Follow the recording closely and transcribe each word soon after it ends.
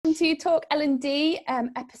to Talk L&D,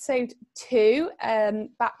 episode 2,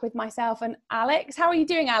 back with myself and Alex. How are you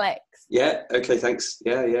doing, Alex? Yeah, okay, thanks.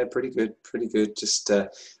 Yeah, pretty good. Just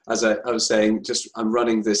as I was saying, I'm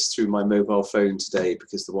running this through my mobile phone today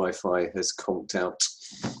because the Wi-Fi has conked out.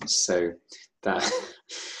 So that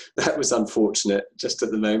was unfortunate just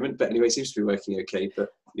at the moment. But anyway, it seems to be working okay. But,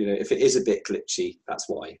 if it is a bit glitchy, that's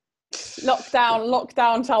why.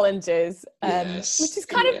 Lockdown challenges, Yes, which is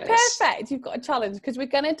kind of perfect. You've got a challenge because we're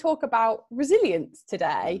going to talk about resilience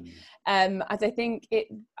today. As I think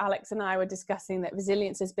Alex and I were discussing that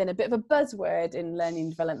resilience has been a bit of a buzzword in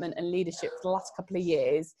learning development and leadership for the last couple of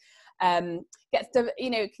years. Can get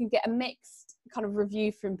a mixed kind of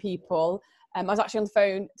review from people. I was actually on the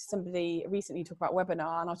phone to somebody recently talking about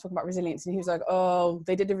webinar, and I was talking about resilience, and he was like, "Oh,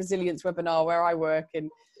 they did a resilience webinar where I work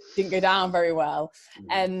and didn't go down very well."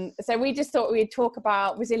 So we just thought we'd talk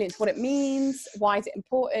about resilience, what it means, why is it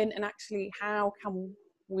important, and actually how can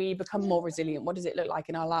we become more resilient? What does it look like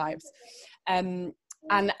in our lives? And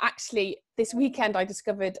actually, this weekend I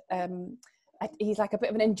discovered he's like a bit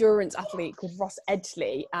of an endurance athlete called Ross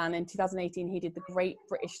Edgley, and in 2018 he did the Great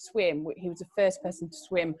British Swim. He was the first person to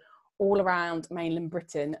swim all around mainland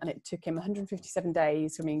Britain, and it took him 157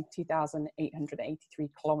 days, swimming 2,883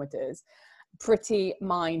 kilometres. Pretty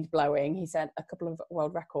mind-blowing. He set a couple of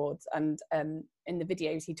world records, and in the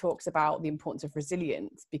videos he talks about the importance of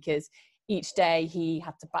resilience, because each day he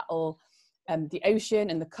had to battle the ocean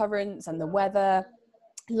and the currents and the weather,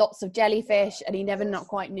 lots of jellyfish, and he never not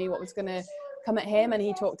quite knew what was going to come at him. And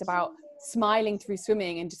he talked about smiling through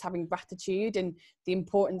swimming and just having gratitude, and the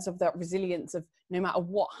importance of that resilience of no matter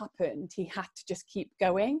what happened, he had to just keep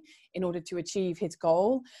going in order to achieve his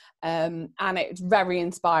goal. And it's very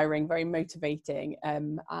inspiring, very motivating.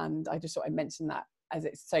 And I just thought I'd mention that as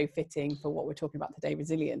it's so fitting for what we're talking about today,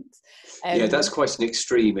 resilience. That's quite an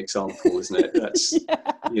extreme example, isn't it? That's,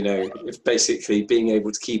 it's basically being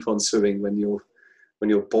able to keep on swimming when your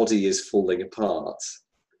body is falling apart.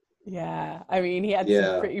 Yeah, I mean, he had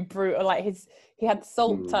some pretty brutal, like he had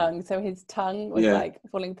salt tongue, so his tongue was like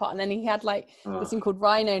falling apart, and then he had like this thing called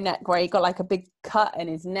rhino neck, where he got like a big cut in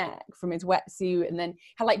his neck from his wetsuit, and then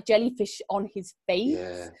had like jellyfish on his face.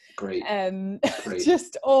 Yeah, great. But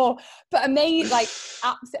amazing, like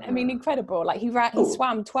absolutely, I mean, incredible. Like he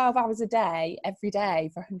swam 12 hours a day every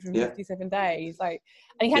day for 157 days, like,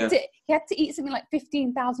 and he had to eat something like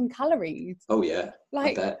 15,000 calories. Oh yeah,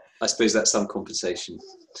 like I bet. I suppose that's some compensation.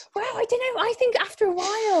 Well, I don't know. I think after a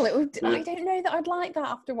while, it would. I don't know that I'd like that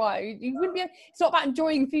after a while. You wouldn't be. It's not about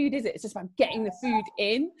enjoying food, is it? It's just about getting the food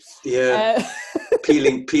in. Yeah.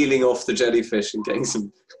 Peeling off the jellyfish and getting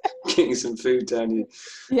some food down you.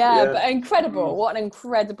 Yeah, but incredible. What an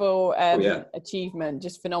incredible achievement.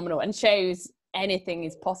 Just phenomenal, and shows anything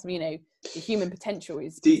is possible. The human potential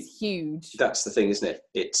is huge. That's the thing, isn't it?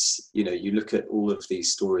 It's, you look at all of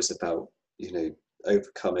these stories about,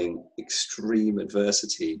 overcoming extreme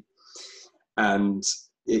adversity, and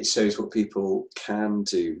it shows what people can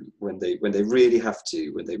do when they really have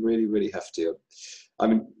to, when they really have to. I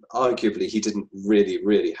mean, arguably he didn't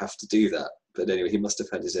really have to do that, but anyway, he must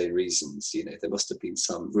have had his own reasons. There must have been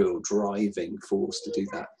some real driving force to do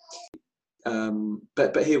that.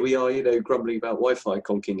 But here we are, grumbling about Wi-Fi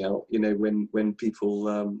conking out. When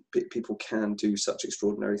people can do such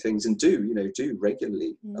extraordinary things and do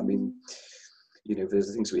regularly. I mean, there's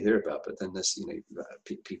the things we hear about, but then there's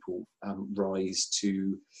people rise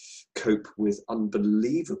to cope with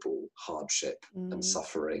unbelievable hardship and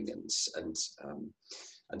suffering and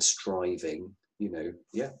striving.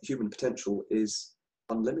 Human potential is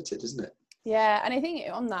unlimited, isn't it? Yeah, and I think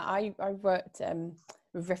on that, I worked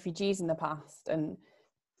with refugees in the past, and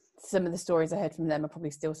some of the stories I heard from them are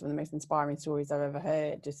probably still some of the most inspiring stories I've ever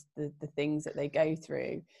heard. Just the things that they go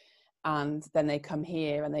through, and then they come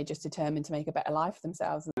here and they just determine to make a better life for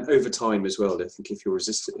themselves. And over time as well, I think if you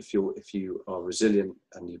are resilient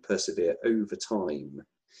and you persevere over time,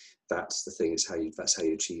 that's the thing. That's how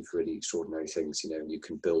you achieve really extraordinary things. And you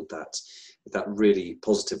can build that really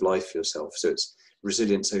positive life for yourself. So it's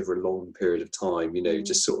resilience over a long period of time.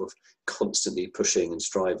 Just sort of constantly pushing and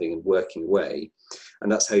striving and working away,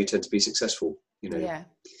 and that's how you tend to be successful.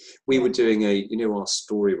 We were doing our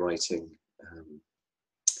story writing.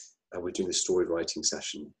 We're doing a story writing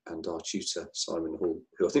session, and our tutor Simon Hall,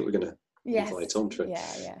 who I think we're going to invite on to it.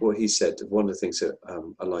 What he said, one of the things that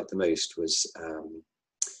I liked the most was,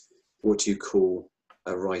 what do you call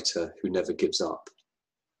a writer who never gives up?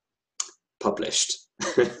 Published.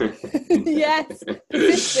 Yes,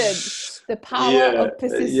 persistence. The power of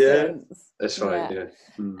persistence. Yeah, that's right.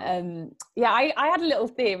 I had a little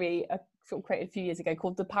theory I sort of created a few years ago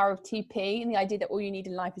called the power of 2P, and the idea that all you need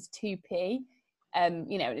in life is 2P.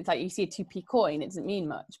 You know, it's like you see a 2p coin, it doesn't mean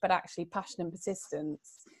much, but actually passion and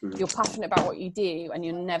persistence, if you're passionate about what you do and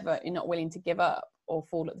you're not willing to give up or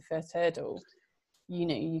fall at the first hurdle, you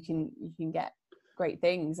know, you can get great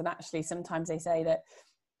things. And actually sometimes they say that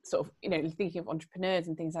sort of, you know, thinking of entrepreneurs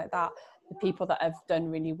and things like that, the people that have done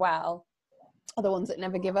really well are the ones that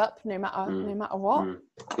never give up, no matter what.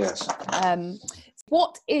 Yes.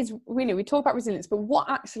 What is, really, we talk about resilience, but what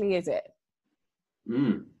actually is it?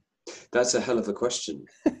 That's a hell of a question.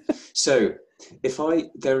 So I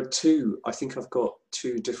think I've got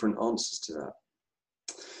two different answers to that.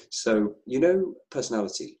 So, you know,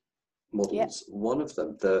 personality models, yeah. One of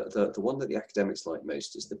them, the one that the academics like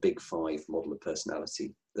most is the Big Five model of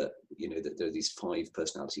personality, that, you know, that there are these 5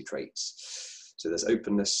 personality traits. So there's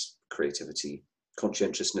openness, creativity,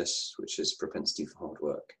 conscientiousness, which is propensity for hard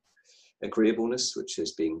work, agreeableness, which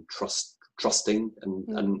is being trusting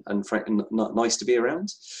and frank and nice to be around,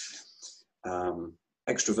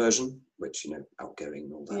 extroversion, which, you know, outgoing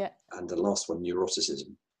and all that, yeah. And the last one,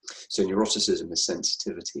 neuroticism. So neuroticism is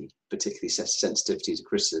sensitivity, particularly sensitivity to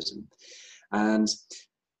criticism. And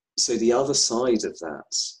so the other side of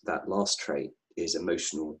that last trait is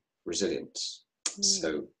emotional resilience.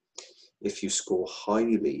 So if you score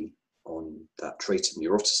highly on that trait of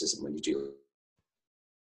neuroticism when you do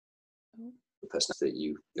the person that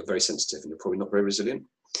you're very sensitive and you're probably not very resilient.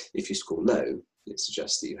 If you score low, it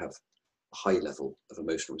suggests that you have a high level of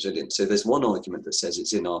emotional resilience. So there's one argument that says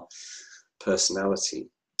it's in our personality,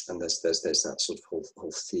 and there's that sort of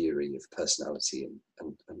whole theory of personality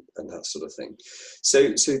and that sort of thing.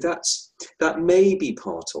 So that may be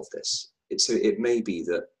part of this. It may be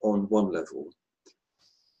that on one level,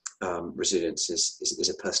 resilience is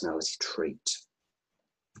a personality trait,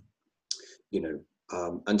 you know,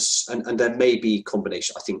 and there may be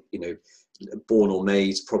combination. I think, you know, born or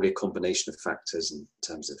made, probably a combination of factors in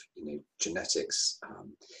terms of, you know, genetics,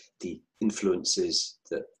 the influences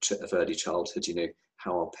that of early childhood, you know,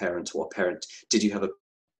 how our parents, what parent, did you have a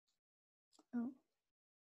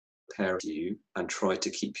parent you and tried to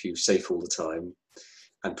keep you safe all the time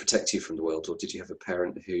and protect you from the world, or did you have a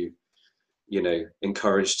parent who, you know,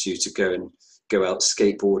 encouraged you to go out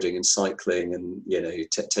skateboarding and cycling and, you know,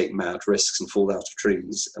 take mad risks and fall out of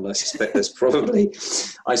trees? And I suspect there's probably,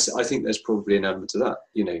 I think there's probably an element of that,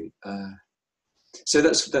 you know. So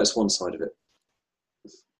that's one side of it,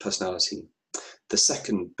 personality. The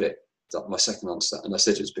second bit, my second answer, and I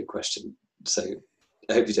said it was a big question, so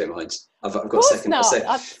I hope you don't mind. I've got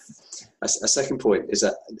a second point is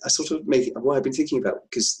that I sort of make what I've been thinking about,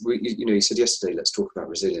 because you know, you said yesterday, let's talk about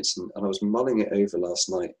resilience, and I was mulling it over last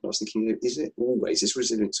night, and I was thinking, is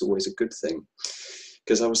resilience always a good thing?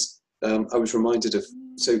 Because I was reminded of,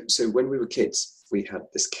 so when we were kids, we had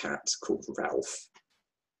this cat called Ralph,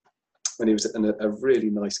 and he was a really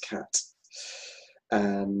nice cat,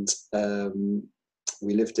 and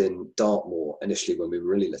we lived in Dartmoor initially when we were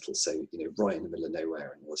really little, so, you know, right in the middle of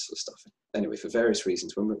nowhere and all this sort of stuff. Anyway, for various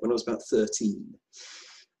reasons, when I was about 13,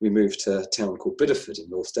 we moved to a town called Bideford in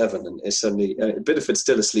North Devon, and it's suddenly Bideford's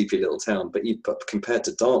still a sleepy little town, but compared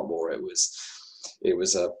to Dartmoor, it was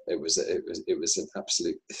an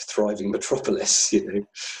absolute thriving metropolis, you know.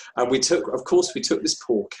 And we took this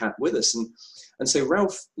poor cat with us, and so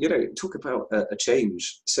Ralph, you know, talk about a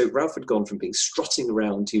change. So Ralph had gone from being strutting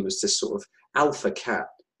around, he was this sort of alpha cat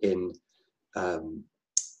in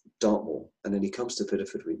Dartmoor, and then he comes to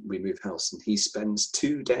Bideford, we move house, and he spends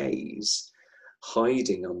 2 days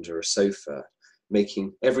hiding under a sofa,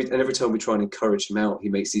 making every time we try and encourage him out, he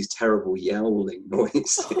makes these terrible yowling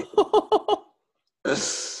noises.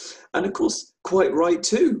 And of course, quite right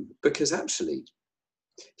too, because actually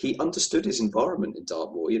he understood his environment in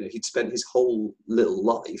Dartmoor. You know, he'd spent his whole little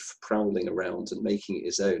life prowling around and making it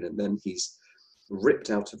his own, and then he's ripped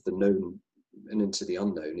out of the known and into the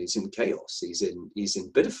unknown. He's in chaos. He's in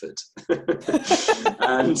Bideford,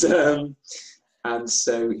 and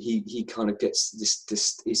so he kind of gets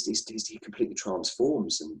he completely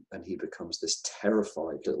transforms, and he becomes this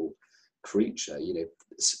terrified little creature, you know,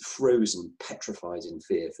 frozen, petrified in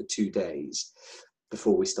fear for 2 days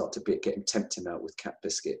before we start to tempt him out with cat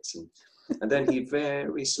biscuits, and then he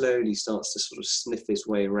very slowly starts to sort of sniff his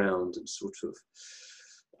way around and sort of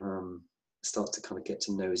starts to kind of get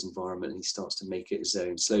to know his environment, and he starts to make it his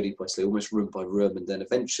own, slowly by slowly, almost room by room, and then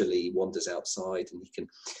eventually he wanders outside, and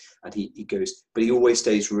he goes, but he always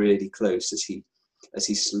stays really close as he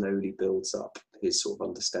slowly builds up his sort of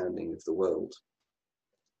understanding of the world.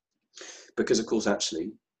 Because of course,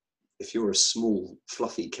 actually, if you're a small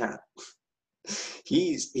fluffy cat,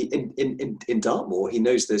 in Dartmoor, he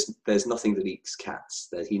knows there's nothing that eats cats.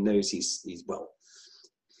 That he knows he's well,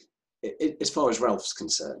 as far as Ralph's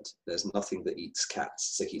concerned, there's nothing that eats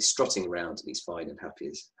cats. So he's strutting around and he's fine and happy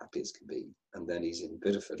as can be. And then he's in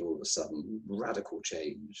Bideford all of a sudden, radical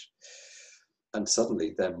change. And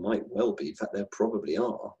suddenly there might well be, in fact, there probably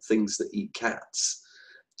are things that eat cats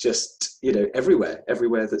just, everywhere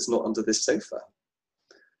that's not under this sofa.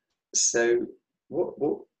 So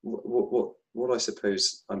what I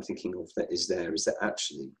suppose I'm thinking of is that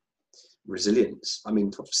actually resilience, I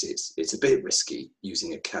mean, obviously it's a bit risky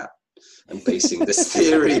using a cat and basing this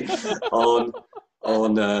theory on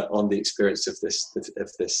the experience of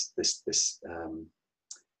this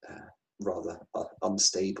rather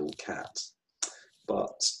unstable cat.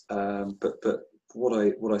 But what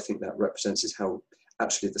I think that represents is how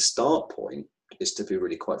actually the start point is to be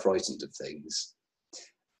really quite frightened of things,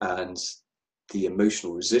 and the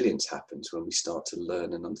emotional resilience happens when we start to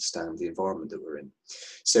learn and understand the environment that we're in.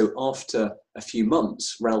 So after a few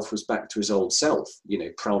months, Ralph was back to his old self,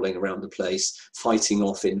 prowling around the place, fighting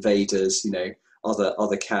off invaders,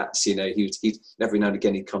 other cats. He'd every now and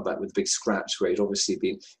again he'd come back with a big scratch where he'd obviously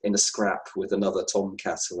been in a scrap with another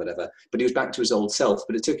tomcat or whatever. But he was back to his old self.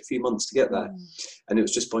 But it took a few months to get there, and it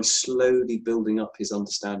was just by slowly building up his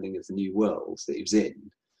understanding of the new world that he was in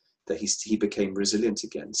that he became resilient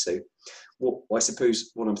again. So I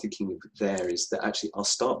suppose what I'm thinking of there is that actually our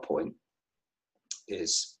start point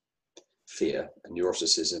is fear and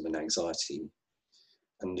neuroticism and anxiety,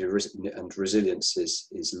 and resilience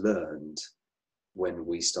is learned when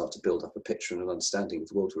we start to build up a picture and an understanding of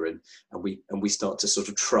the world we're in, and we start to sort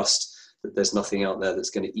of trust that there's nothing out there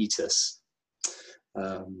that's going to eat us.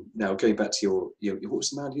 Now going back to your what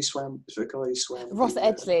was the man who swam? Was there a guy who swam? Ross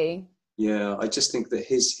Edgley. Yeah, I just think that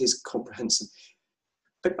his comprehensive.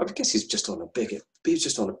 I guess he's just on a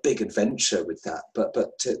big adventure with that. But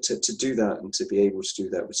to do that and to be able to do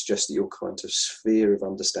that would suggest that your kind of sphere of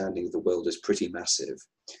understanding of the world is pretty massive.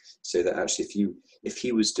 So that actually, if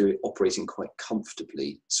he was operating quite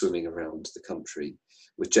comfortably, swimming around the country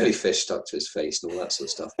with jellyfish stuck to his face and all that sort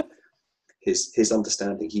of stuff, his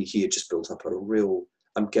understanding, he had just built up a real.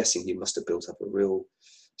 I'm guessing he must have built up a real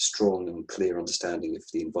strong and clear understanding of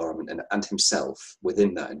the environment and himself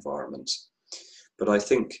within that environment. But I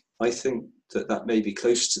think that may be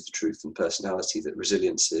closer to the truth and personality, that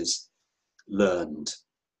resilience is learned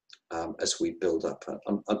as we build up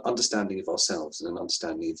an understanding of ourselves and an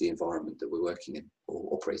understanding of the environment that we're working in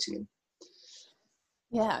or operating in.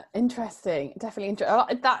 Yeah, interesting. Definitely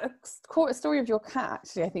interesting. That story of your cat,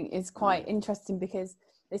 actually, I think is quite interesting, because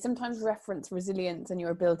they sometimes reference resilience and your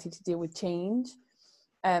ability to deal with change.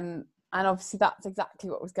 And obviously that's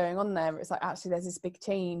exactly what was going on there. It's like, actually there's this big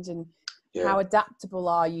change, and how adaptable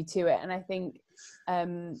are you to it? And I think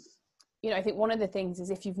I think one of the things is,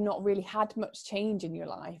 if you've not really had much change in your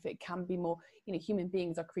life, it can be more, human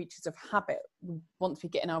beings are creatures of habit. Once we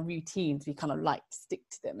get in our routines, we kind of like to stick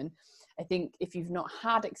to them. And I think if you've not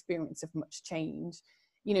had experience of much change,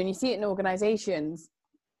 and you see it in organizations,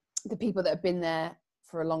 the people that have been there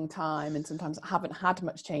for a long time and sometimes haven't had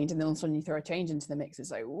much change, and then all of a sudden you throw a change into the mix,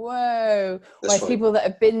 it's like, whoa. Whereas people that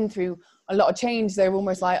have been through a lot of change, they're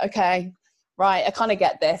almost like, okay, right, I kind of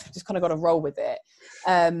get this, just kind of got to roll with it.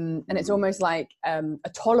 And it's almost like a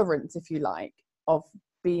tolerance, if you like, of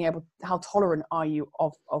being able, how tolerant are you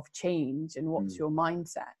of change, and what's your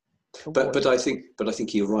mindset? But I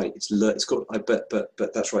think you're right. It's got.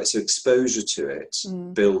 But that's right. So exposure to it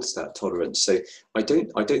builds that tolerance. So I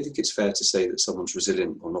don't think it's fair to say that someone's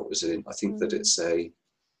resilient or not resilient. I think that it's a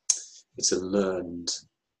learned,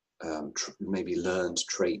 maybe learned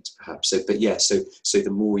trait, perhaps. So the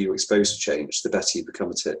more you're exposed to change, the better you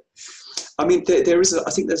become at it. I mean,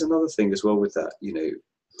 I think there's another thing as well with that.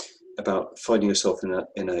 About finding yourself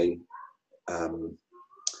in a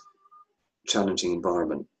challenging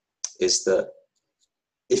environment, is that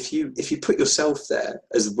if you put yourself there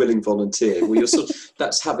as a willing volunteer, well, you're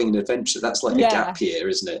that's having an adventure. That's like a gap year,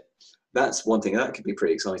 isn't it? That's one thing that could be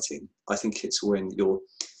pretty exciting. I think it's when you're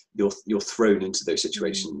thrown into those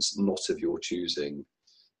situations, not of your choosing,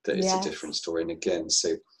 that it's a different story. And again,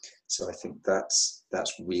 so I think that's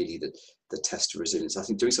really the test of resilience. I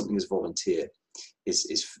think doing something as a volunteer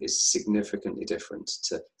is significantly different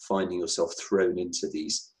to finding yourself thrown into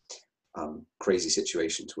these crazy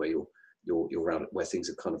situations where you're around, where things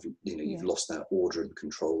have kind of, you've lost that order and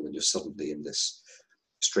control, and you're suddenly in this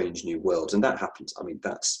strange new world. And that happens. I mean,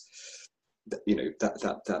 that's,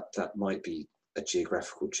 that might be a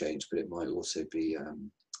geographical change, but it might also be,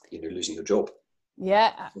 losing your job.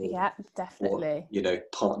 Yeah, or, definitely. or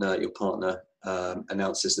your partner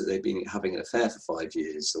announces that they've been having an affair for 5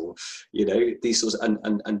 years, or these sorts of,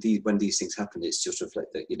 when these things happen, it's just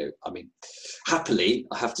reflect that I mean, happily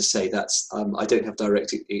I have to say that's I don't have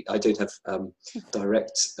direct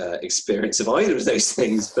experience of either of those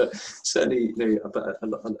things, but certainly but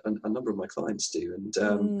a number of my clients do,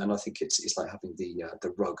 and I think it's like having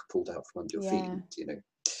the rug pulled out from under your feet.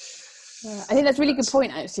 Yeah, I think that's a really good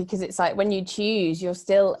point, actually, because it's like when you choose, you're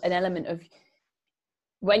still an element of,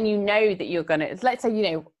 when you know that you're gonna, let's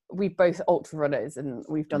say we've both ultra runners and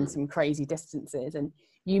we've done some crazy distances, and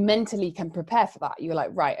you mentally can prepare for that. You're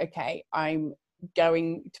like, right, okay, I'm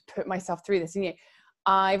going to put myself through this. And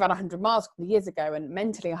I ran 100 miles a couple of years ago, and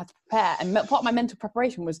mentally I had to prepare, and part of my mental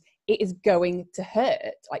preparation was, it is going to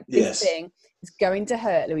hurt, like this thing is going to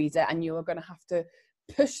hurt, Louisa, and you are going to have to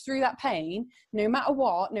push through that pain no matter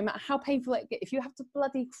what, no matter how painful it gets. If you have to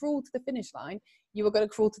bloody crawl to the finish line, you are going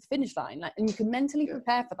to crawl to the finish line, like, and you can mentally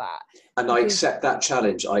prepare for that. And I accept that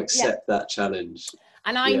challenge. That challenge.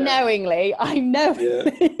 And I knowingly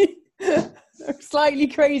slightly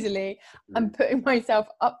crazily, I'm putting myself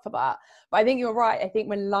up for that. But I think you're right. I think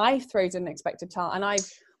when life throws an unexpected challenge, and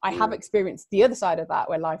I have experienced the other side of that,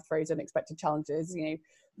 where life throws unexpected challenges,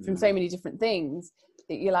 from so many different things,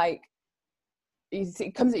 that you're like,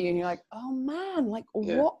 it comes at you and you're like, oh man, like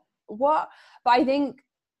what? But I think,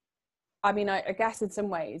 I mean, I guess in some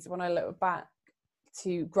ways, when I look back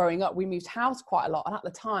to growing up, we moved house quite a lot. And at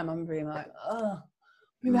the time, I'm being like,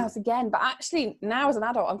 move house again. But actually now as an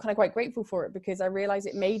adult, I'm kind of quite grateful for it, because I realized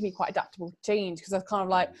it made me quite adaptable to change, because I was kind of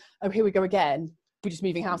like, oh, here we go again. We're just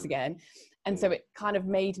moving house again. And so it kind of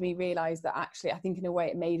made me realize that actually, I think in a way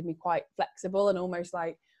it made me quite flexible, and almost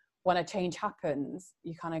like when a change happens,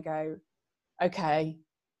 you kind of go, okay,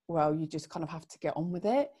 well, you just kind of have to get on with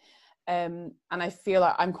it. And I feel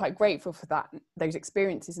like I'm quite grateful for those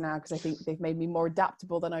experiences now, because I think they've made me more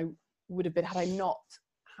adaptable than I would have been had I not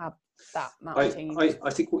had that amount of change.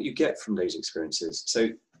 I think what you get from those experiences, so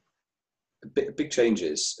big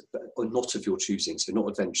changes, or not of your choosing, so not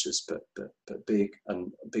adventures, but big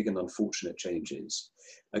and unfortunate changes,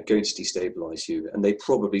 are going to destabilize you, and they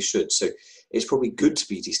probably should. So it's probably good to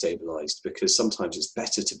be destabilized, because sometimes it's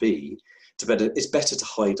better to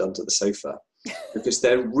hide under the sofa, because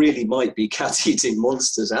there really might be cat-eating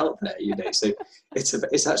monsters out there, So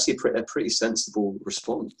it's actually a pretty sensible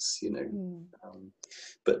response,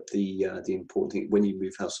 But the important thing, when you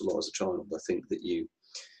move house a lot as a child, I think that you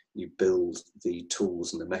build the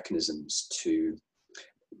tools and the mechanisms to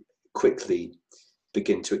quickly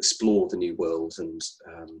begin to explore the new world and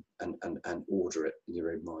order it in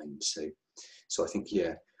your own mind. So I think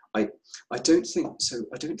I don't think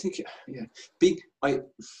I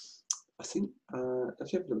think have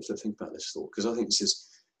you ever looked to think about this thought? Because I think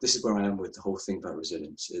this is where I am with the whole thing about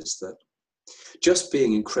resilience, is that just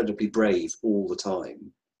being incredibly brave all the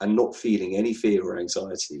time and not feeling any fear or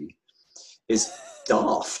anxiety is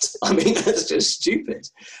daft. I mean, that's just stupid.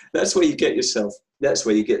 That's where you get yourself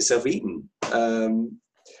eaten.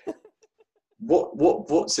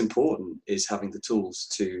 What's important is having the tools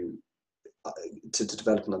to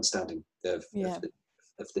develop an understanding of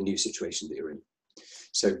the new situation that you're in.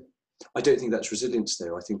 So I don't think that's resilience,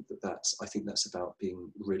 though. I think that's about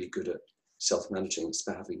being really good at self-managing. It's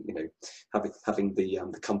about having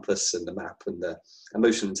the compass and the map and the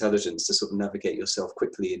emotional intelligence to sort of navigate yourself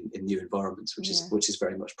quickly in new environments, which is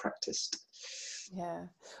very much practiced. Yeah,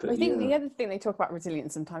 but I think the other thing they talk about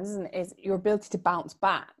resilience sometimes, is your ability to bounce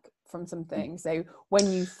back from something. So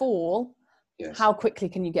when you fall, how quickly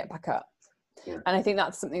can you get back up? And I think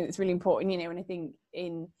that's something that's really important. And I think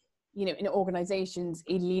in organizations,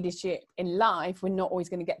 in leadership, in life, we're not always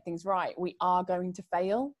going to get things right. We are going to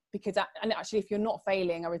fail, and actually, if you're not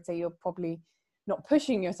failing, I would say you're probably not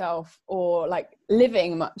pushing yourself or like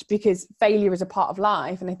living much, because failure is a part of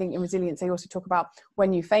life. And I think in resilience, they also talk about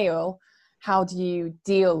when you fail, how do you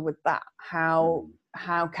deal with that? How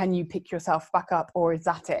can you pick yourself back up? Or is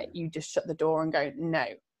that it? You just shut the door and go, no,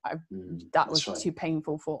 that was too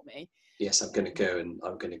painful for me. Yes, I'm going to go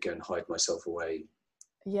and hide myself away.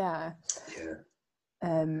 Yeah.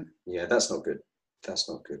 That's not good. That's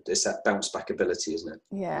not good. It's that bounce back ability, isn't it?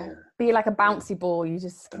 Yeah. Be like a bouncy ball. You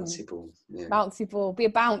just bouncy ball. Yeah. Bouncy ball. Be a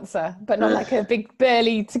bouncer, but not like a big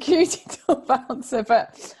burly security door bouncer.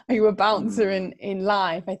 But are you a bouncer in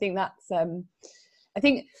life? I think that's.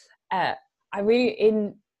 It's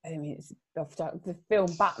the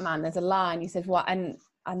film Batman. There's a line. He says, "What?" And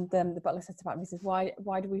the butler says to Batman, he says,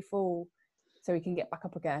 "Why do we fall? So we can get back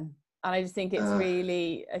up again." And I just think it's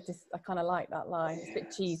really, I kind of like that line. It's a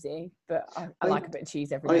bit cheesy, but I like a bit of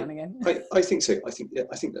cheese every now and again. I think so. I think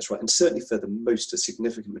that's right. And certainly for a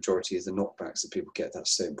significant majority of the knockbacks that people get,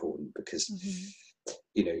 that's so important because,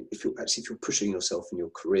 you know, if you're pushing yourself in your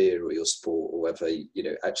career or your sport or whatever, you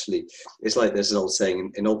know, actually, it's like there's an old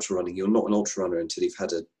saying in ultra running, you're not an ultra runner until you've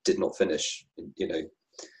had a did not finish, you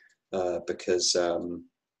know, because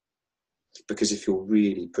if you're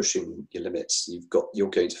really pushing your limits, you're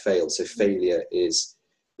going to fail. So failure is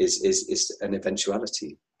an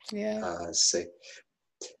eventuality. Yeah. So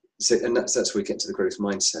and that's where we get to the growth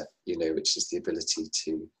mindset, you know, which is the ability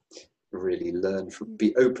to really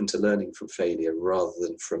be open to learning from failure rather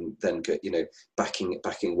than go, you know, backing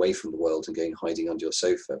away from the world and hiding under your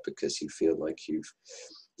sofa because you feel like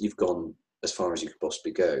you've gone as far as you could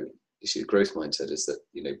possibly go. You see, the growth mindset is that,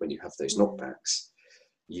 you know, when you have those knockbacks,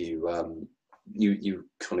 you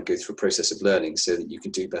kind of go through a process of learning so that you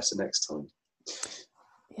can do better next time.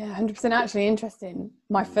 Yeah, 100%. Actually, interesting.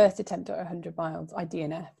 My first attempt at 100 miles, I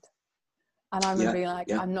DNF'd. And I remember being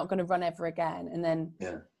like, I'm not going to run ever again. And then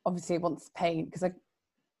obviously once the pain, because I'd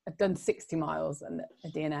done 60 miles and I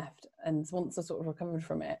DNF'd. And once I sort of recovered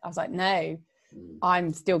from it, I was like, no,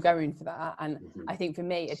 I'm still going for that. And I think for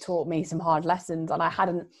me, it taught me some hard lessons.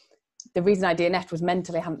 And the reason I DNF'd was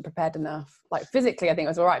mentally I hadn't prepared enough. Like physically, I think I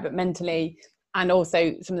was all right, but mentally, and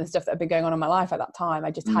also some of the stuff that had been going on in my life at that time,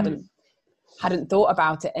 I just hadn't thought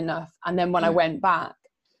about it enough. And then when I went back,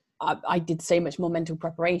 I did so much more mental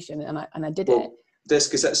preparation, and I did it. That's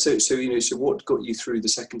because that's so you know. So what got you through the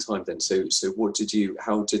second time then? So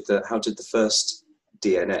how did the first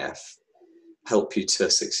DNF help you to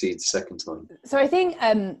succeed the second time? So I think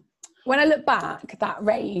when I look back, that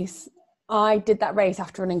race, I did that race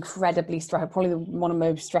after an incredibly probably one of the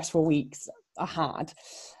most stressful weeks I had.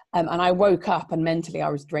 And I woke up and mentally I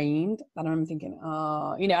was drained. And I remember thinking,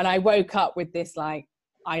 you know, and I woke up with this, like,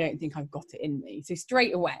 I don't think I've got it in me. So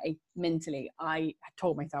straight away, mentally, I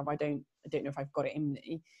told myself, I don't know if I've got it in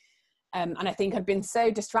me. And I think I'd been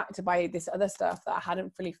so distracted by this other stuff that I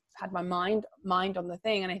hadn't really had my mind on the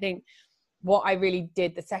thing. And I think what I really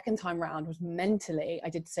did the second time round was mentally, I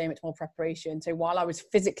did so much more preparation. So while I was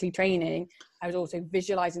physically training, I was also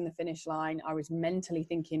visualizing the finish line. I was mentally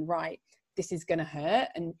thinking, right, this is going to hurt.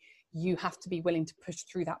 And you have to be willing to push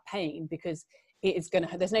through that pain because it is going to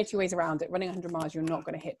hurt. There's no two ways around it. Running 100 miles, you're not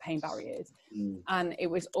going to hit pain barriers. And it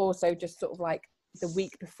was also just sort of like the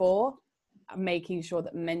week before, making sure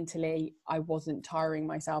that mentally I wasn't tiring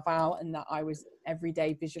myself out and that I was every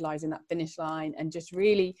day visualizing that finish line and just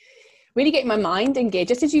really getting my mind in gear,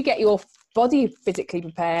 just as you get your body physically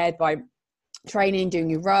prepared by training, doing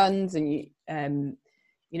your runs and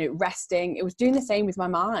you know, resting. It was doing the same with my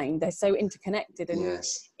mind. They're so interconnected. And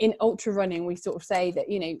in ultra running, we sort of say that,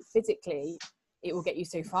 you know, physically it will get you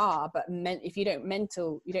so far, but if you don't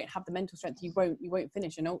have the mental strength, you won't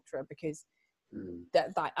finish an ultra because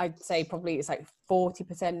that I'd say probably it's like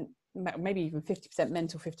 40%, maybe even 50%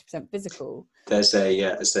 mental, 50% physical. There's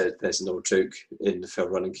an old joke in the trail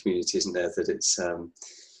running community, isn't there, that it's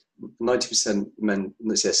 90% men.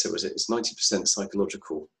 Yes, it was. It's 90%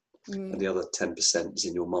 psychological, and the other 10% is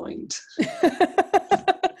in your mind.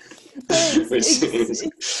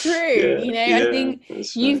 It's true, you know. I think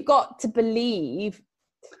you've got to believe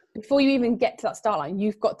before you even get to that start line.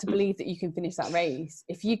 You've got to believe that you can finish that race.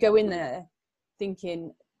 If you go in there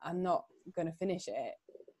thinking I'm not going to finish it,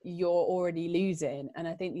 you're already losing. And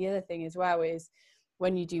I think the other thing as well is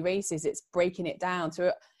when you do races, it's breaking it down.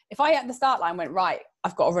 So if I at the start line went, right,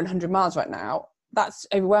 I've got to run 100 miles right now, that's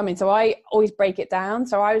overwhelming. So I always break it down.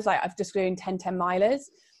 So I was like, I've just doing 10 milers.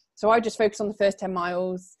 So I just focus on the first 10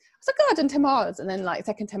 miles. I was like, oh, I've done 10 miles. And then like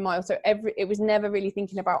second 10 miles. So it was never really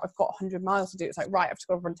thinking about, I've got 100 miles to do. It's like, right, I've just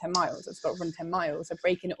got to run 10 miles. I've just got to run 10 miles. So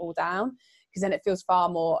breaking it all down, because then it feels far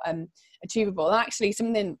more achievable. And actually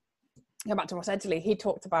something, go back to Ross Edgley, he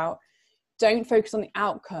talked about, don't focus on the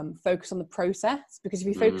outcome, focus on the process. Because if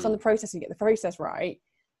you focus on the process and get the process right,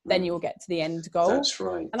 then you'll get to the end goal. That's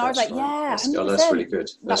right. And I was like, yeah, that's really good.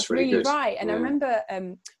 That's really good. Right. And I remember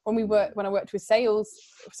when I worked with sales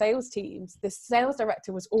teams, the sales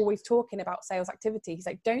director was always talking about sales activity. He's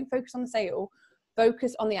like, don't focus on the sale,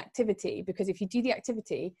 focus on the activity, because if you do the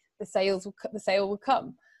activity, the sale will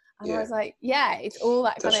come. And I was like, yeah, it's all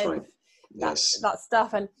that kind of that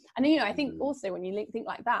stuff. And you know, I think also when you think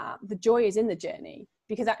like that, the joy is in the journey.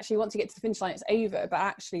 Because actually once you get to the finish line, it's over. But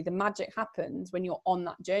actually the magic happens when you're on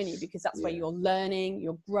that journey, because that's where you're learning,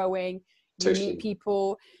 you're growing, you meet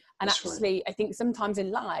people. And actually, I think sometimes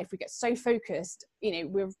in life, we get so focused, you know,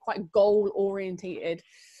 we're quite goal-orientated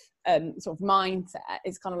sort of mindset.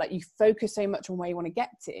 It's kind of like you focus so much on where you want to get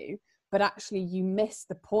to, but actually you miss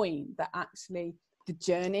the point that actually the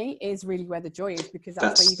journey is really where the joy is, because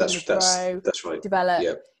that's where you're going to grow, that's right, develop,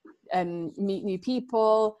 yeah. Meet new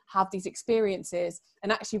people, have these experiences.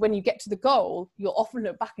 And actually when you get to the goal, you'll often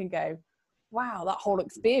look back and go, wow, that whole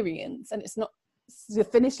experience. And it's not, the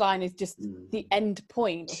finish line is just the end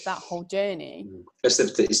point of that whole journey. It's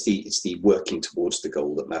the working towards the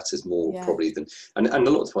goal that matters more, probably, than, and a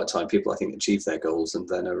lot of the time people, I think, achieve their goals and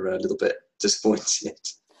then are a little bit disappointed.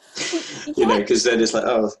 You know, because then it's like,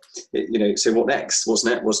 so what next? What's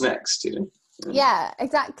next? You know. Yeah,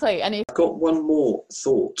 exactly. And I've got one more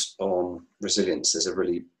thought on resilience as a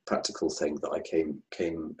really practical thing that I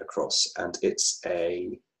came across, and it's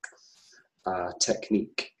a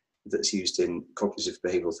technique that's used in cognitive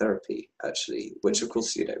behavioral therapy, actually, which of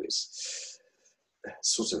course, you know, is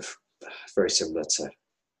sort of very similar to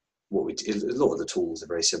what we do. A lot of the tools are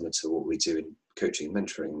very similar to what we do in coaching and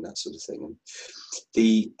mentoring and that sort of thing.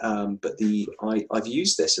 And I've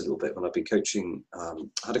used this a little bit when I've been coaching. I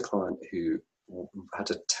had a client who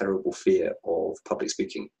had a terrible fear of public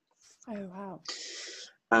speaking. Oh, wow.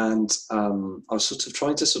 And I was sort of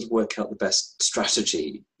trying to sort of work out the best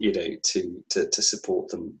strategy, you know, to support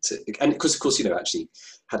them. And because, of course, you know, actually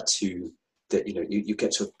had to, that, you know, you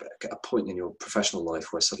get to a point in your professional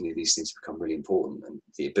life where suddenly these things become really important, and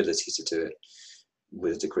the ability to do it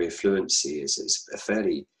with a degree of fluency is a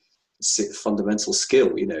fairly fundamental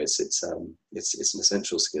skill. You know, it's an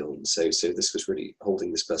essential skill. And so this was really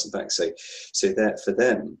holding this person back. So that for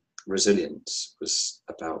them, resilience was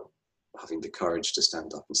about having the courage to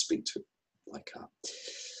stand up and speak to like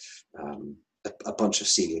a bunch of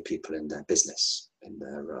senior people in their business, in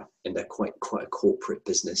their quite a corporate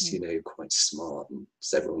business, you know, quite smart, and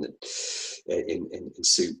everyone in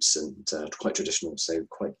suits and quite traditional, so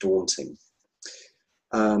quite daunting.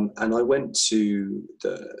 And I went to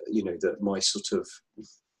my sort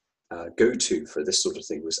of go-to for this sort of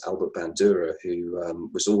thing was Albert Bandura, who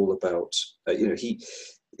was all about,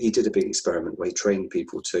 he did a big experiment where he trained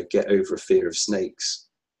people to get over a fear of snakes,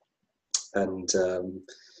 and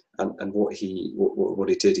what he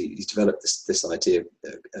did, he developed this idea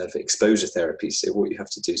of exposure therapy. So what you have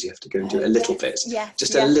to do is you have to go and do a little bit,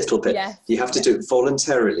 a little bit. You have to do it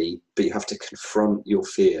voluntarily, but you have to confront your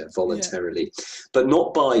fear voluntarily, but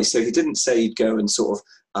not by. So he didn't say you'd go and sort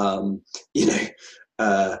of,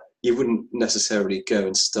 you wouldn't necessarily go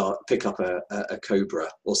and pick up a cobra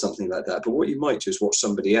or something like that. But what you might do is watch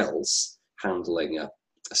somebody else handling a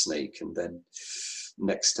snake, and then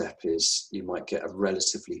next step is you might get a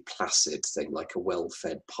relatively placid thing like a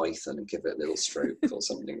well-fed python and give it a little stroke or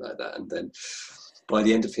something like that. And then by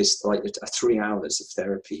the end of his 3 hours of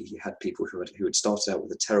therapy, he had people who had started out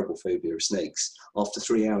with a terrible phobia of snakes. After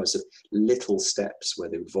 3 hours of little steps where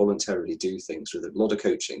they would voluntarily do things with a lot of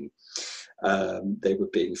coaching, they were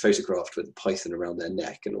being photographed with a python around their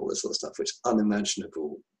neck and all this sort of stuff, which is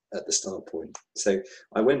unimaginable at the start point. So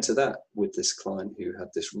I went to that with this client who had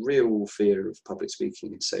this real fear of public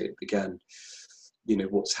speaking, and so it began, you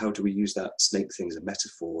know, how do we use that snake thing as a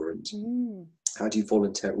metaphor, and how do you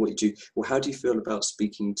volunteer, what do you do, well, how do you feel about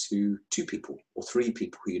speaking to 2 people or 3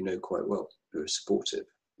 people who you know quite well, who are supportive?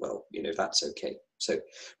 Well, you know, that's okay. So,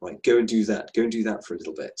 right, go and do that for a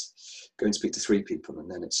little bit, go and speak to 3 people,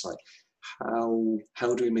 and then it's like,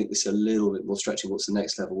 how do we make this a little bit more stretching? What's the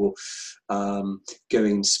next level? Well,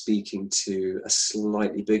 going and speaking to a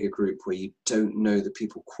slightly bigger group where you don't know the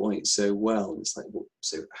people quite so well, and it's like, well,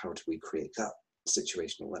 so how do we create that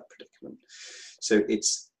situation or that predicament? So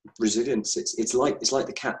it's resilience. It's like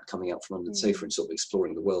the cat coming out from under the sofa and sort of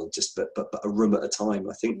exploring the world, just but a room at a time.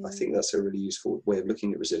 I think that's a really useful way of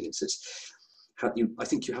looking at resilience. It's I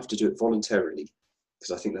think you have to do it voluntarily,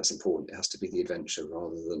 because I think that's important. It has to be the adventure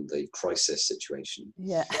rather than the crisis situation.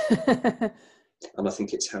 Yeah. And I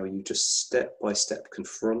think it's how you just step by step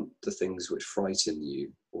confront the things which frighten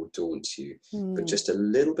you or daunt you, but just a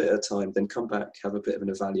little bit at a time, then come back, have a bit of an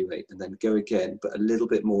evaluate, and then go again, but a little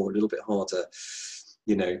bit more, a little bit harder.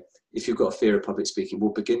 You know, if you've got a fear of public speaking,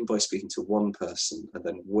 we'll begin by speaking to one person and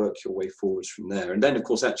then work your way forwards from there. And then, of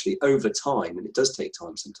course, actually over time, and it does take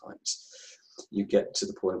time sometimes, you get to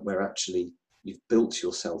the point where actually you've built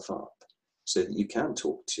yourself up so that you can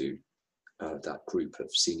talk to that group of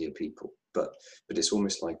senior people. But it's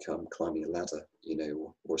almost like climbing a ladder, you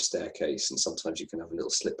know, or a staircase, and sometimes you can have a little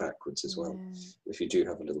slip backwards as well if you do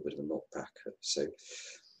have a little bit of a knockback.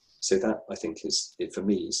 So that, I think, is for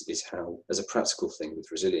me is how, as a practical thing with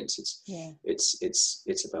resilience,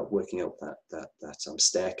 it's about working out that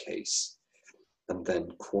staircase, and then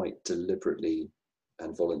quite deliberately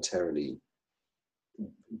and voluntarily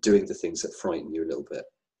doing the things that frighten you a little bit,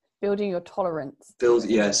 building your tolerance.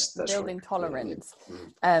 Yes, that's building right. tolerance.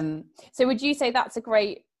 Yeah. So would you say that's a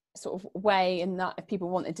great sort of way, in that if people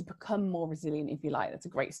wanted to become more resilient, if you like, that's a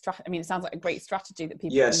great strategy? I mean, it sounds like a great strategy that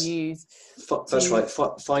people can use. That's right.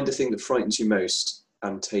 Find a thing that frightens you most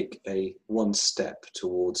and take one step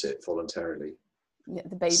towards it voluntarily. Yeah,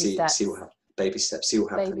 the baby steps. Baby steps. See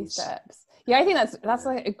what happens. Baby steps. Yeah, I think that's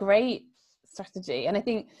like a great strategy. And I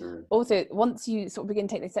think also, once you sort of begin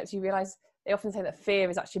to take those steps, you realise they often say that fear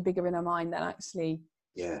is actually bigger in our mind than actually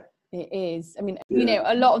it is. I mean, you know,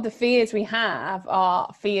 a lot of the fears we have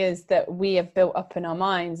are fears that we have built up in our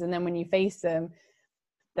minds, and then when you face them,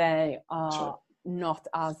 they are not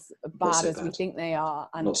as bad as we think they are,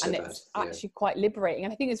 and it's actually quite liberating.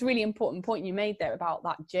 And I think it's a really important point you made there about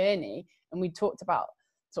that journey. And we talked about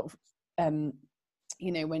sort of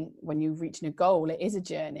you know, when you're reaching a goal, it is a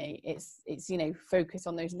journey. It's you know, focus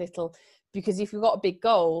on those little, because if you've got a big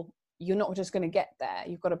goal, you're not just going to get there.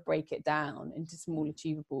 You've got to break it down into small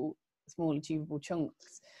achievable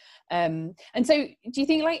chunks. And so do you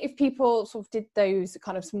think, like, if people sort of did those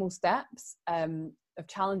kind of small steps of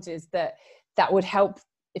challenges, that would help,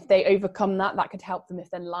 if they overcome that could help them if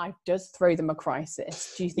then life does throw them a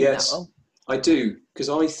crisis? Do you think that will? I do, because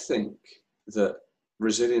I think that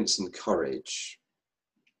resilience and courage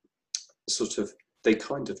sort of, they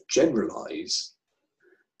kind of generalize.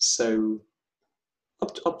 So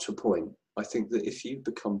up to a point, I think that if you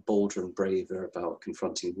become bolder and braver about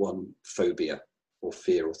confronting one phobia or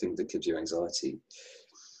fear or thing that gives you anxiety,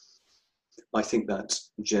 I think that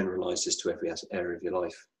generalizes to every area of your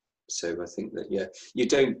life. So I think that, you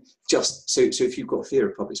don't just, so if you've got a fear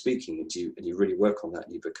of public speaking and you really work on that,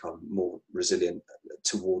 and you become more resilient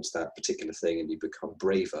towards that particular thing, and you become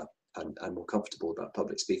braver and more comfortable about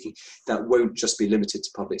public speaking, that won't just be limited to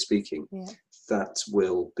public speaking. That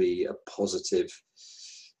will be a positive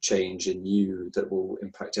change in you that will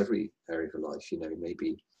impact every area of your life. You know,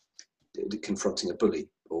 maybe confronting a bully,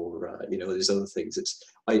 or you know, there's other things. It's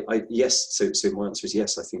yes. So my answer is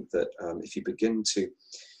yes. I think that if you begin to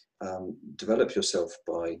develop yourself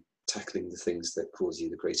by tackling the things that cause you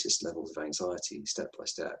the greatest levels of anxiety step by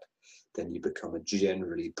step, then you become a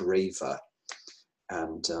generally braver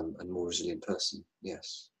and more resilient person.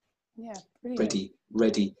 Yes. Yeah.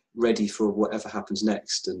 Brilliant. Ready for whatever happens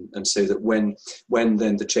next, and so that when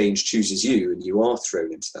then the change chooses you, and you are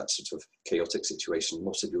thrown into that sort of chaotic situation,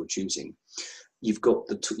 not of your choosing, you've built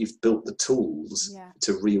the tools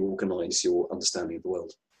to reorganize your understanding of the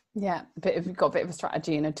world. Yeah, you've got a bit of a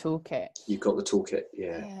strategy and a toolkit. You've got the toolkit,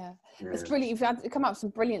 yeah. It's brilliant. You've come up with some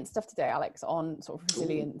brilliant stuff today, Alex, on sort of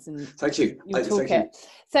resilience and thank you. Your toolkit. Thank you.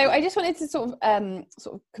 So I just wanted to sort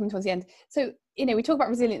of come towards the end. So, you know, we talk about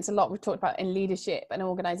resilience a lot. We've talked about in leadership and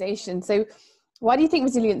organisation. So why do you think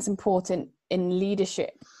resilience is important in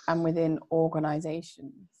leadership and within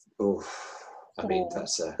organisations? Oh, I mean,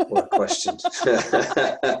 that's what a question.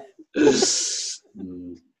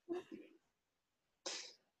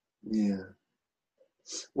 Yeah.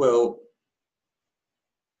 Well,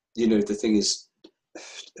 you know, the thing is,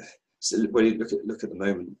 so when you look at the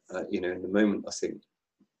moment, you know, in the moment, I think,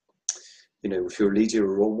 you know, if you're a leader,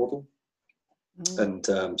 you're a role model, and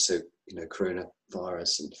so, you know,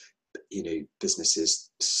 coronavirus and, you know,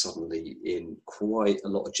 businesses suddenly in quite a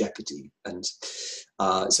lot of jeopardy, and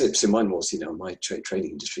so mine was, you know, my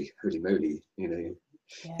trading industry, holy moly, you know.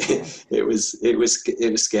 Yeah. It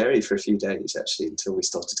was scary for a few days, actually, until we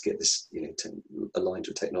started to get this, you know, aligned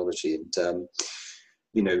with technology. And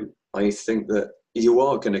you know, I think that you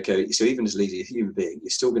are going to go, so even as a leader, a human being, you're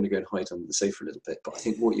still going to go and hide under the sofa a little bit, but I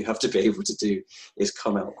think what you have to be able to do is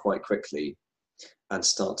come out quite quickly and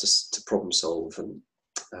start to problem solve. And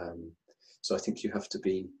so I think you have to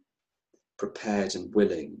be prepared and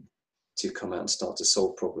willing to come out and start to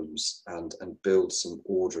solve problems and build some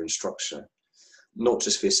order and structure, not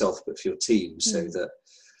just for yourself but for your team, so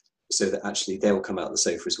that actually they'll come out the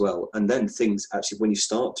sofa as well. And then things actually, when you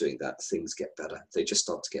start doing that, things get better. They just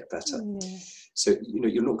start to get better. So, you know,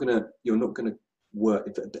 you're not gonna work,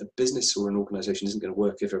 a business or an organization isn't going to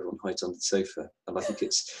work if everyone hides under the sofa. And I think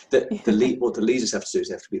it's that what the leaders have to do is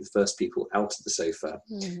they have to be the first people out of the sofa,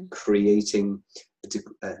 creating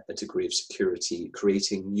a degree of security,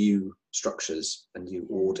 creating new structures and new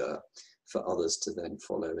order for others to then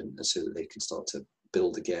follow, and so that they can start to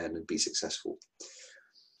build again and be successful.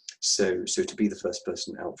 So to be the first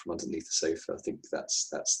person out from underneath the sofa, I think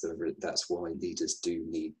that's why leaders do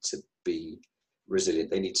need to be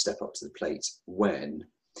resilient. They need to step up to the plate when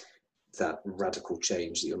that radical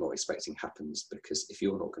change that you're not expecting happens, because if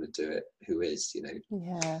you're not going to do it, who is, you know?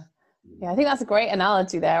 Yeah, I think that's a great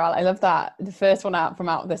analogy there. I love that. The first one out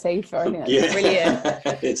of the sofa. I think that's brilliant.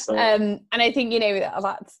 It's like, and I think, you know,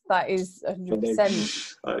 that is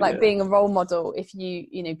 100% like being a role model. If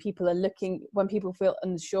you know, people are looking, when people feel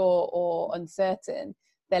unsure or uncertain,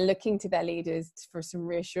 they're looking to their leaders for some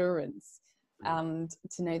reassurance and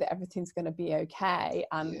to know that everything's going to be okay.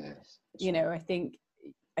 And, you know,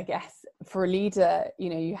 I guess for a leader, you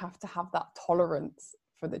know, you have to have that tolerance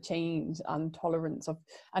for the change and tolerance of,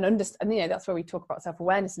 and understand, you know, that's where we talk about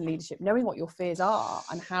self-awareness and leadership, knowing what your fears are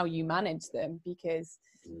and how you manage them, because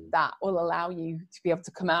that will allow you to be able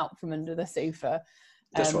to come out from under the sofa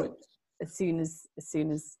that's right, as soon as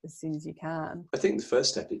you can. I think the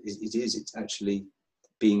first step it's actually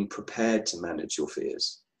being prepared to manage your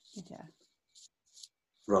fears,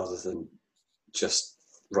 rather than just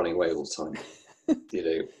running away all the time. You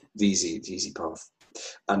know, the easy path.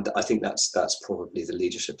 And I think that's probably the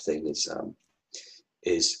leadership thing,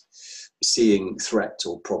 is seeing threat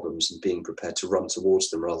or problems and being prepared to run towards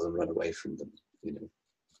them rather than run away from them, you know.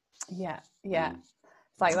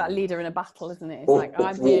 It's like that leader in a battle, isn't it? It's like,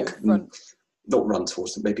 I'm here in front. Not run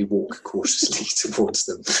towards them, maybe walk cautiously towards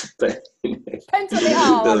them. But, you know, depends what they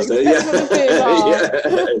are. Depends what the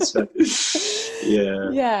fears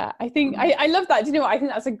are. Yeah, I think I love that. Do you know what? I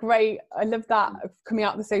think that's I love that, coming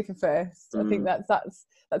out the sofa first. I think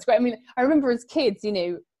that's great. I mean, I remember as kids, you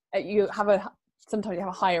know, sometimes you have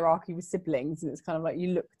a hierarchy with siblings, and it's kind of like you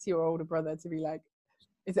look to your older brother to be like,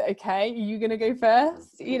 is it okay? Are you going to go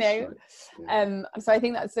first? You know? So I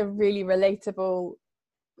think that's a really relatable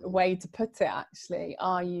way to put it, actually.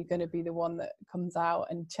 Are you going to be the one that comes out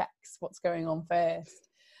and checks what's going on first?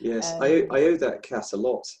 Yes, I owe that cat a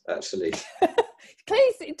lot, actually.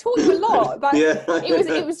 Clearly, it taught you a lot. But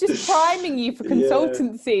it was just priming you for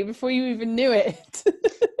consultancy before you even knew it.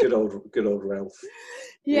 Good old Ralph.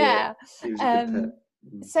 Yeah. He was a good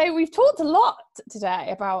pet. So we've talked a lot today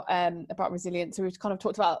about resilience. So we've kind of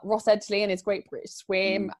talked about Ross Edgley and his Great British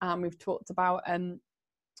Swim, and we've talked about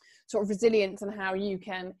sort of resilience and how you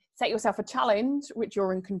can set yourself a challenge which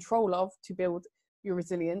you're in control of to build your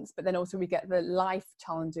resilience, but then also we get the life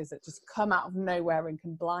challenges that just come out of nowhere and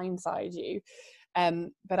can blindside you.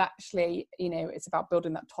 But actually, you know, it's about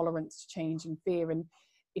building that tolerance to change and fear. And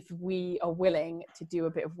if we are willing to do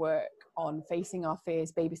a bit of work on facing our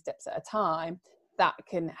fears, baby steps at a time, that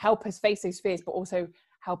can help us face those fears, but also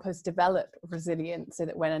help us develop resilience, so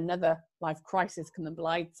that when another life crisis can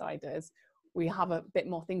blindside us, we have a bit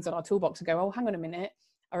more things on our toolbox to go, oh, hang on a minute,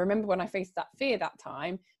 I remember when I faced that fear that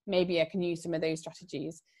time, maybe I can use some of those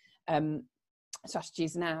strategies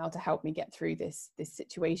now to help me get through this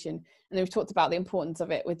situation. And then we've talked about the importance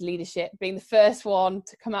of it with leadership, being the first one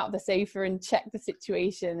to come out of the sofa and check the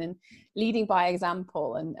situation, and leading by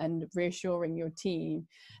example, and reassuring your team,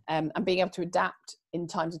 and being able to adapt in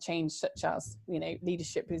times of change, such as, you know,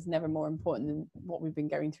 leadership is never more important than what we've been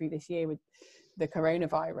going through this year with the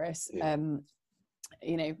coronavirus.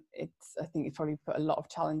 You know, I think it's probably put a lot of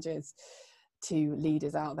challenges to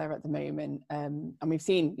leaders out there at the moment, and we've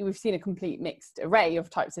seen a complete mixed array of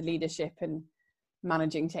types of leadership and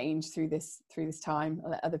managing change through this time.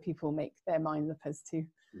 I'll let other people make their minds up as to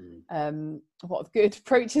what good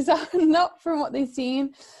approaches are not from what they've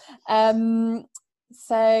seen.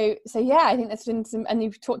 So yeah, I think there's been some, and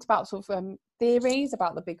you've talked about sort of theories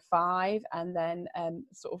about the big five, and then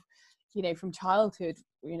sort of, you know, from childhood,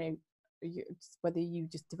 you know, whether you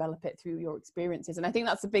just develop it through your experiences. And I think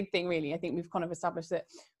that's a big thing, really. I think we've kind of established that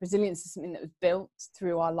resilience is something that was built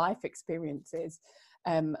through our life experiences,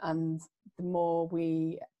 and the more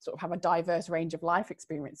we sort of have a diverse range of life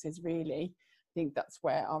experiences, really, I think that's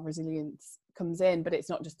where our resilience comes in. But it's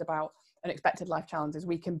not just about unexpected life challenges.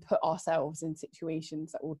 We can put ourselves in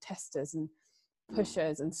situations that will test us and push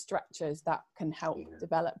us and stretch us, that can help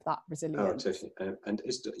develop that resilience. Oh, totally. And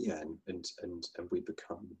it's, and we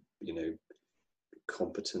become, you know,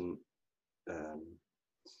 competent,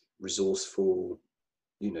 resourceful,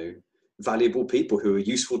 you know, valuable people who are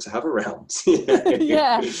useful to have around.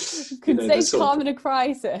 Yeah, could stay calm in a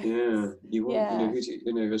crisis. Yeah, you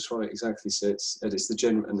know, that's right, exactly. So it's the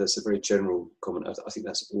general, and that's a very general comment. I think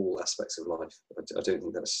that's all aspects of life. I don't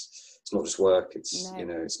think it's not just work. It's you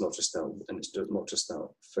know, it's not just that, and it's not just that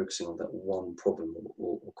focusing on that one problem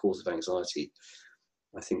or cause of anxiety.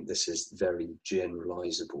 I think this is very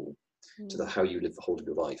generalizable to the how you live the whole of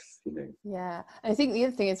your life, you know. Yeah, and I think the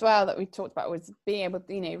other thing as well that we talked about was being able,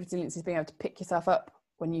 you know, resilience is being able to pick yourself up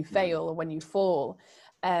when you fail or when you fall.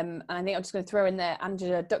 And I think I'm just going to throw in there,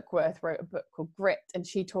 Angela Duckworth wrote a book called Grit, and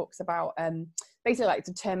she talks about basically like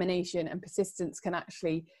determination and persistence can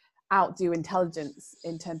actually outdo intelligence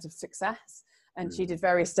in terms of success. And she did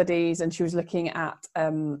various studies, and she was looking at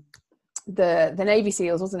the Navy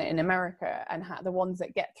SEALs, wasn't it, in America, and the ones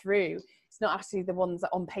that get through, it's not actually the ones that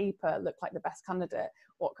on paper look like the best candidate.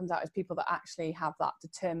 What comes out is people that actually have that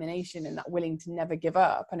determination and that willing to never give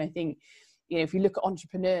up. And I think, you know, if you look at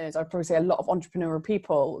entrepreneurs, I'd probably say a lot of entrepreneurial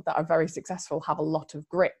people that are very successful have a lot of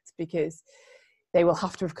grit, because they will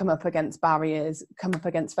have to have come up against barriers, come up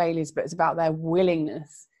against failures, but it's about their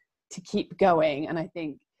willingness to keep going. And I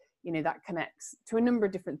think, you know, that connects to a number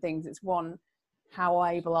of different things. It's one, how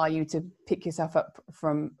able are you to pick yourself up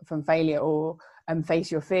from failure or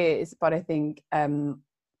face your fears? But I think, you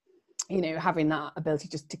know, having that ability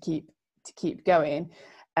just to keep going.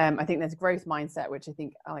 I think there's a growth mindset, which I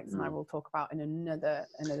think Alex and I will talk about in another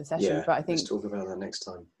session. Yeah, but I think let's talk about that next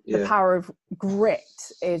time. The power of grit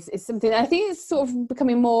is something, I think it's sort of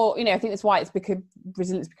becoming more, you know, I think that's why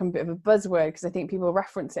resilience become a bit of a buzzword, because I think people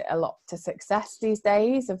reference it a lot to success these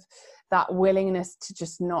days, of that willingness to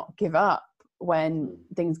just not give up when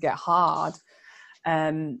things get hard.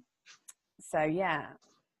 So yeah,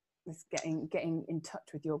 it's getting in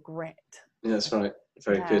touch with your grit. Yeah, that's right.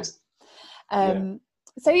 Very good.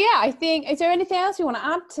 So yeah, I think, is there anything else you want to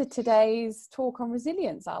add to today's talk on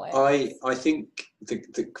resilience, Alex? I think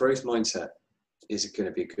the growth mindset is going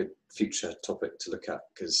to be a good future topic to look at,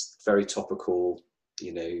 because very topical.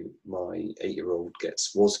 You know, my 8-year-old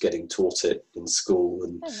was getting taught it in school,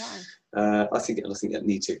 and I think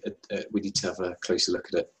that we need to have a closer look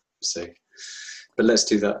at it. So, but let's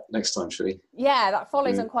do that next time, shall we? Yeah, that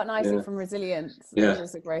follows on quite nicely from resilience. Yeah,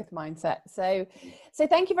 as a growth mindset. So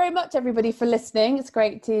thank you very much, everybody, for listening. It's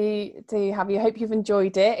great to have you. I hope you've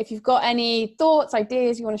enjoyed it. If you've got any thoughts,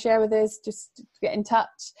 ideas you want to share with us, just get in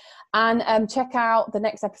touch, and check out the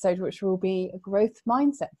next episode, which will be a growth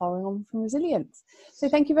mindset following on from resilience. So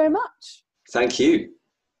thank you very much. Thank you.